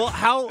 Well,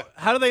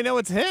 how do they know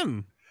it's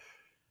him?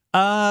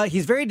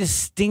 He's very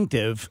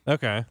distinctive.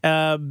 Okay.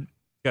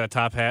 Got a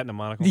top hat and a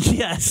monocle.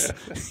 Yes.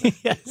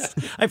 Yes.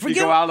 I You forget.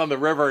 go out on the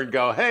river and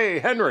go, "Hey,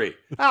 Henry."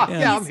 Oh,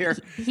 yeah, I'm here.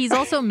 He's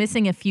also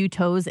missing a few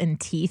toes and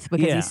teeth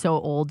because Yeah. he's so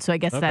old. So I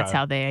guess that's Okay.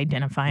 how they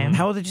identify him.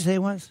 How old did you say he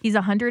was? He's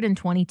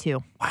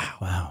 122.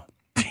 Wow.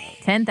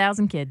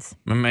 10,000 kids.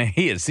 I mean,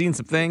 he has seen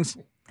some things.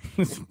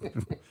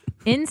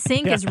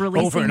 NSYNC is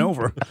releasing over and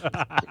over.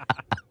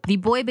 The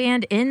boy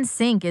band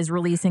NSYNC is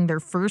releasing their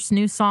first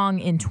new song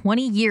in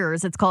 20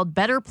 years. It's called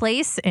Better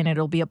Place, and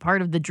it'll be a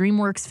part of the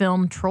DreamWorks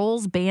film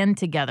Trolls Band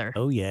Together.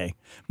 Oh, yay.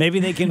 Maybe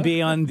they can be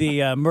on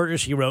the Murder,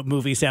 She Wrote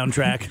movie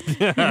soundtrack.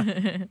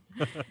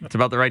 It's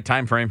about the right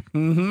time frame.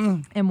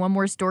 And one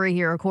more story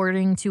here.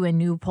 According to a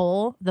new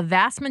poll, the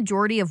vast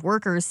majority of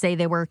workers say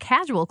they wear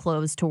casual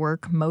clothes to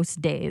work most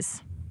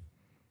days.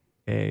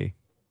 Hey.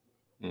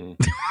 Yay.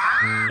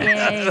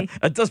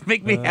 That does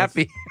make me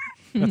happy.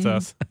 That's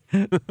us.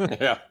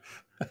 Yeah.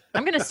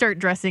 I'm going to start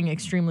dressing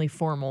extremely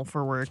formal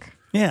for work.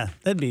 Yeah,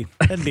 that'd be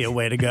a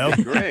way to go.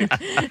 Great.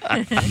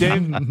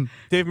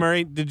 Dave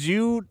Murray, did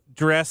you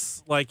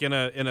dress like in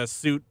a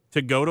suit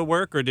to go to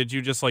work, or did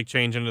you just like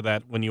change into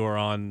that when you were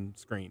on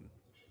screen?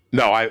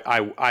 No,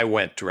 I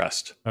went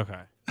dressed. Okay.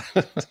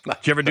 Did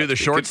you ever do the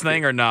shorts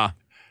thing or nah?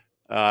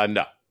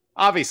 No.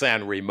 Obviously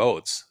on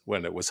remotes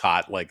when it was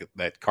hot, like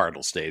at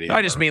Cardinal Stadium.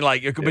 I just mean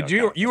like, but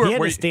you were He had were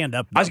to you- stand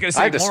up. I was going to I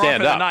say had to more stand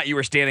often than up. not, you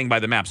were standing by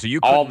the map, so you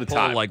All couldn't the pull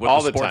time. like what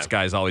All the the sports time.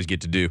 guys always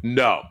get to do.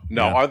 No.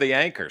 Yeah. Or the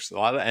anchors. A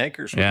lot of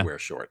anchors Yeah. would wear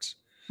shorts.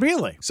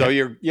 Really? So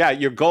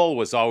your goal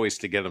was always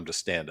to get them to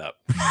stand up.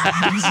 Come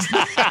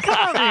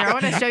over here. I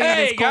want to show you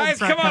Hey this cold guys,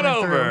 front come on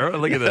coming over. through.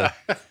 Look at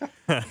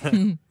that.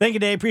 Thank you,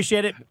 Dave.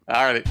 Appreciate it.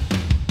 All right.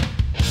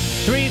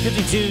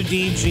 352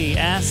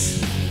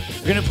 DGS.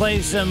 We're going to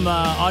play some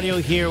audio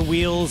here,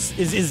 Wheels.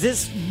 Is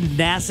this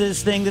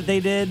NASA's thing that they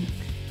did?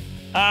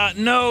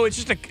 No,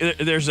 it's just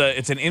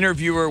it's an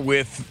interviewer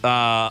with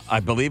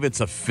I believe it's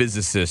a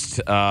physicist.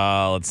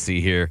 Let's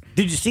see here.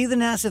 Did you see the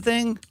NASA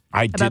thing?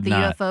 I About did the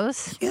not.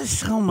 UFOs?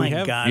 Yes. Oh, my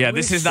have- God. Yeah,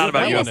 this is not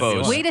about Way to-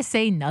 UFOs. Way to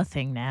say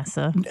nothing,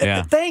 NASA.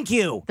 Yeah. Thank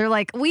you. They're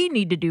like, we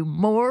need to do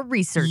more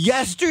research.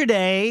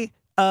 Yesterday,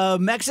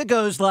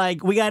 Mexico's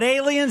like, we got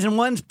aliens and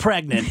one's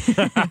pregnant,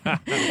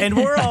 and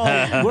we're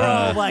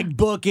all like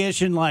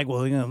bookish and like,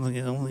 well,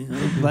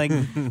 like,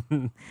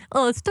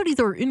 studies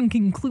are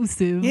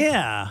inconclusive.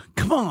 yeah,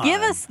 come on,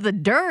 Give us the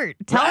dirt.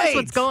 Tell us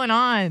what's going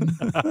on.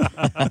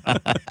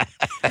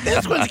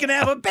 This one's gonna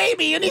have a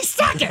baby and he's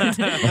sucking.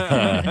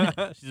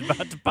 She's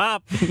about to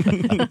pop.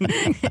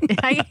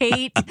 I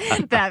hate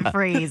that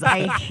phrase.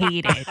 I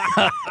hate it.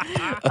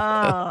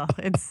 Oh,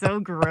 it's so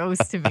gross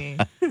to me.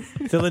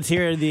 So let's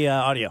hear the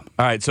audio.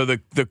 All right. So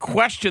the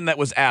question that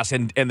was asked,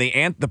 and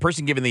the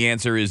person giving the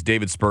answer is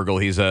David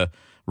Spergel. He's a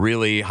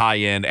really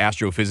high-end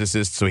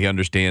astrophysicist, so he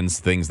understands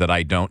things that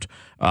I don't.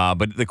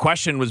 But the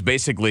question was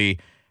basically,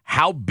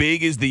 how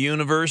big is the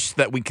universe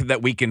that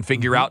we can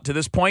figure out to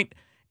this point?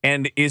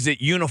 And is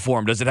it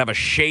uniform? Does it have a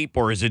shape,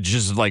 or is it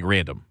just like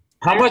random?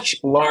 How much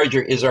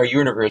larger is our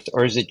universe,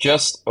 or is it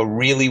just a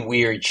really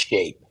weird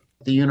shape?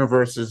 The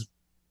universe is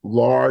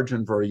large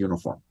and very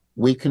uniform.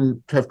 We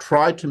can have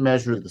tried to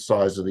measure the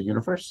size of the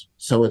universe,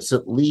 so it's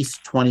at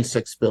least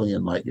 26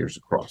 billion light years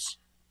across.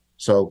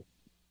 So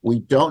we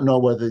don't know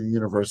whether the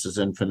universe is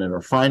infinite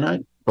or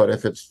finite, but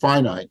if it's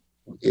finite,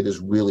 it is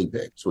really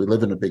big. So we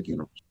live in a big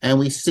universe. And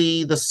we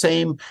see the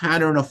same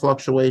pattern of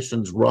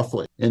fluctuations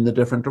roughly in the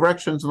different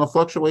directions, and the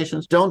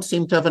fluctuations don't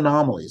seem to have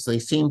anomalies. They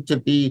seem to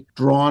be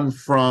drawn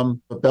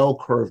from a bell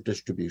curve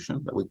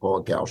distribution that we call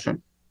a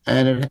Gaussian.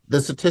 And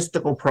the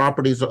statistical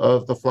properties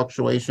of the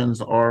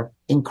fluctuations are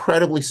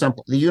incredibly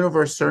simple. The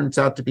universe turns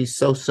out to be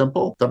so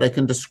simple that I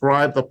can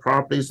describe the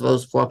properties of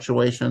those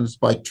fluctuations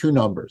by two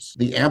numbers: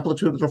 the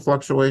amplitude of the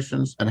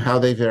fluctuations and how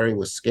they vary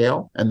with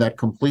scale, and that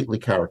completely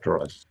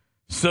characterizes.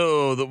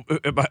 So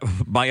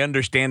my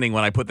understanding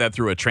when I put that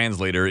through a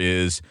translator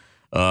is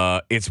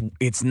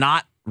it's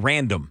not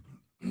random.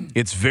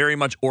 It's very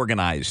much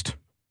organized.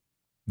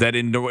 That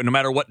no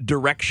matter what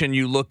direction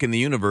you look in the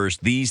universe,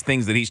 these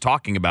things that he's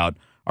talking about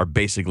are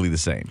basically the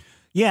same.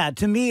 Yeah,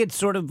 to me, it's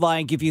sort of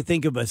like if you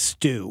think of a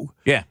stew.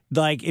 Yeah.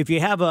 Like if you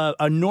have a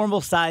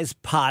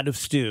normal-sized pot of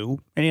stew,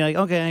 and you're like,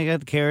 okay, I got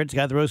the carrots,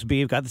 got the roast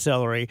beef, got the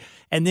celery,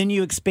 and then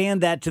you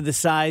expand that to the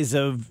size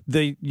of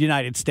the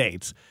United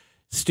States.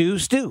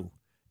 Stew.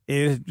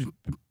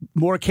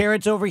 More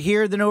carrots over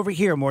here than over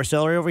here, more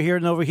celery over here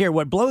than over here.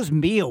 What blows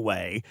me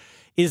away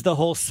is the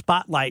whole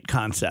spotlight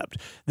concept.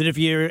 That if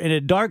you're in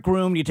a dark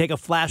room, you take a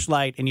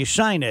flashlight and you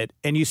shine it,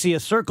 and you see a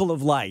circle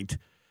of light,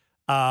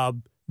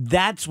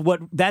 that's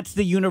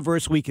the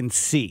universe we can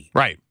see.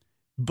 Right.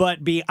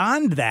 But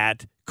beyond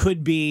that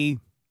could be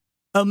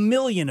a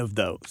million of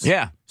those.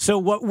 Yeah. So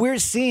what we're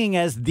seeing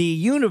as the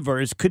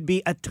universe could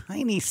be a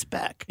tiny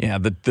speck. Yeah,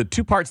 the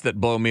two parts that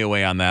blow me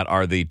away on that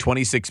are the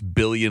 26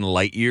 billion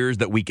light years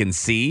that we can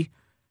see,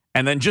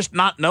 and then just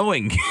not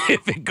knowing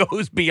if it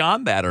goes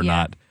beyond that or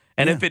not.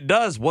 And if it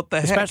does, what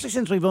the heck? Especially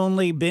since we've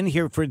only been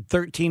here for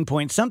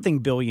 13-point-something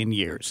billion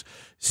years.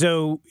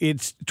 So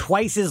it's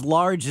twice as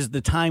large as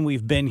the time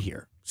we've been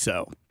here.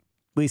 So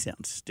we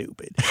sound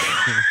stupid.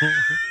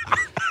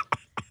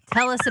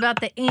 Tell us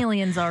about the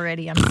aliens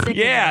already. I'm sick of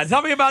this.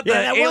 Tell me about the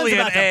alien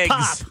about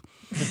eggs.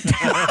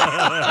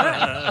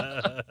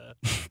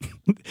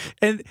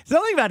 And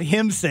something about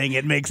him saying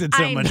it makes it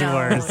so much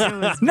worse.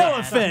 No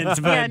offense,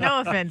 but yeah,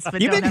 no offense,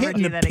 but you've don't been ever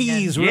hitting do the that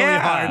peas again. really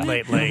hard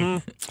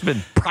lately. It's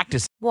been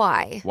practicing.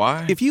 Why?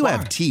 Why? If you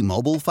have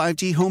T-Mobile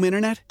 5G home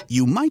internet,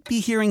 you might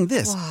be hearing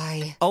this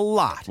Why? a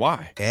lot.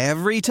 Why?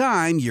 Every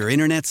time your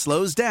internet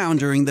slows down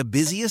during the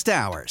busiest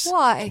hours.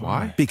 Why?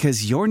 Why?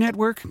 Because your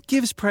network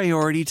gives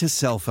priority to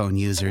cell phone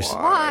users.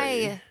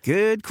 Why?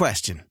 Good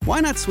question.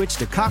 Why not switch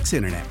to Cox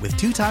Internet with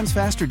 2 times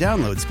faster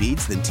download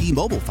speeds than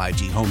T-Mobile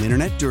 5G home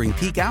internet during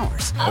peak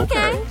hours?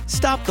 Okay.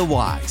 Stop the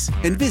whys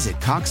and visit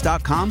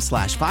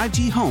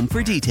cox.com/5G home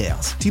for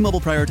details.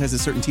 T-Mobile prioritizes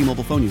certain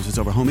T-Mobile phone users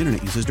over home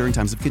internet users during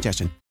times of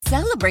congestion.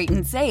 Celebrate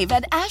and save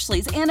at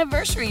Ashley's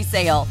Anniversary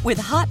Sale. With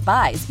Hot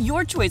Buys,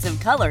 your choice of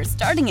colors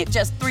starting at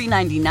just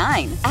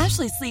 $3.99.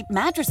 Ashley Sleep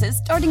mattresses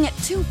starting at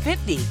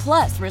 $2.50.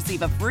 Plus,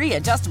 receive a free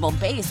adjustable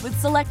base with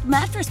select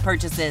mattress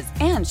purchases.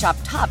 And shop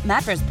top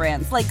mattress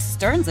brands like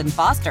Stearns &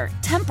 Foster,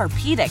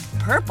 Tempur-Pedic,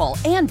 Purple,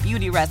 and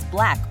Beautyrest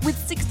Black with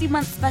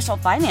 60-month special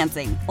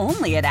financing.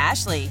 Only at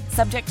Ashley.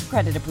 Subject to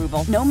credit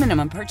approval. No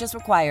minimum purchase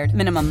required.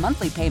 Minimum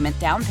monthly payment,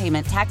 down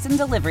payment, tax, and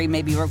delivery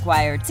may be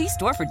required. See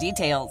store for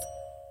details.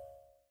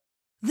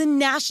 The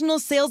national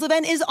sales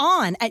event is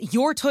on at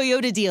your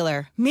Toyota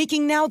dealer,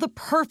 making now the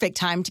perfect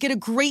time to get a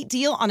great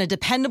deal on a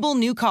dependable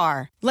new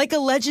car. Like a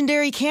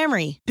legendary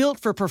Camry, built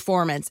for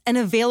performance and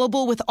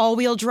available with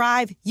all-wheel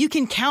drive, you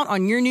can count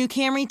on your new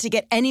Camry to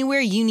get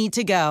anywhere you need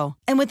to go.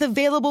 And with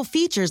available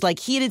features like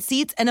heated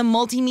seats and a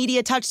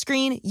multimedia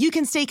touchscreen, you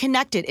can stay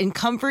connected in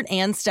comfort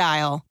and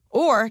style.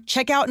 Or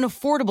check out an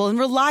affordable and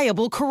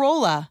reliable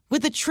Corolla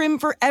with a trim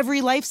for every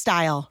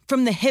lifestyle,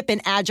 from the hip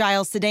and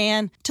agile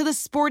sedan to the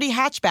sporty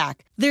hatchback.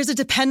 There's a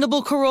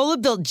dependable Corolla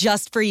built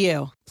just for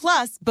you.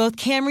 Plus, both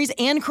Camrys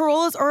and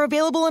Corollas are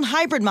available in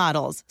hybrid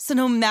models, so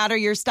no matter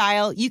your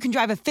style, you can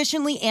drive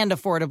efficiently and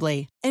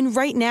affordably. And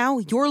right now,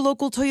 your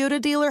local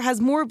Toyota dealer has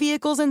more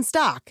vehicles in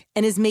stock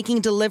and is making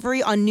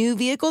delivery on new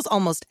vehicles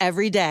almost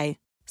every day.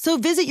 So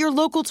visit your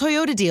local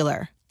Toyota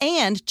dealer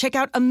and check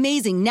out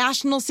amazing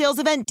national sales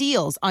event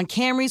deals on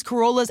Camrys,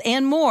 Corollas,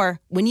 and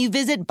more when you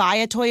visit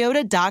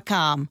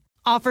buyatoyota.com.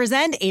 Offers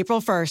end April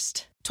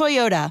 1st.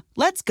 Toyota,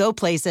 let's go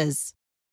places.